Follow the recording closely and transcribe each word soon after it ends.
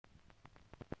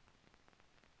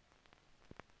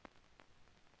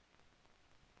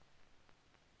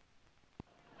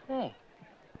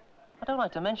I don't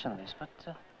like to mention this, but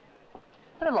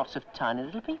there are lots of tiny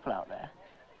little people out there.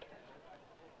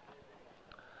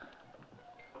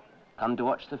 Come to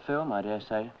watch the film, I dare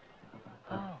say.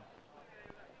 Oh.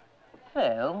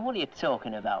 Film? What are you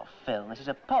talking about, film? This is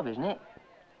a pub, isn't it?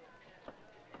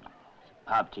 It's a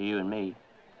pub to you and me.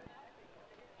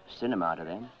 A cinema to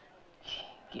them.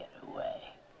 Get away.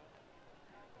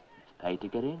 It's paid to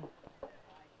get in.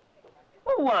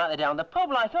 Well, why aren't they down the pub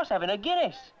like us having a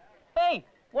Guinness? Hey,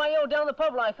 why are you down the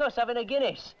pub like us having a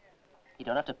Guinness? You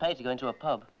don't have to pay to go into a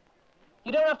pub.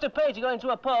 You don't have to pay to go into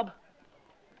a pub.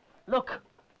 Look,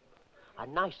 a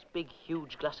nice big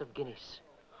huge glass of Guinness.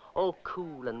 All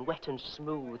cool and wet and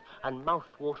smooth and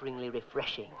mouth-wateringly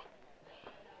refreshing.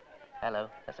 Hello,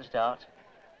 that's a start.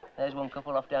 There's one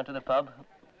couple off down to the pub.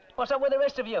 What's up with the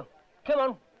rest of you? Come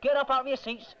on, get up out of your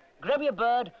seats, grab your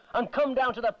bird and come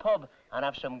down to the pub and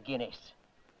have some Guinness.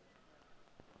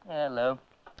 Hello.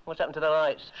 What's happened to the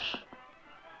lights?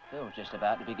 Film's just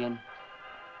about to begin.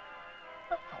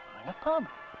 I thought we were in a pub.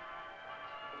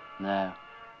 No.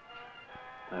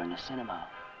 We're in a cinema.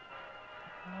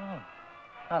 Oh,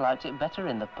 I liked it better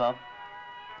in the pub.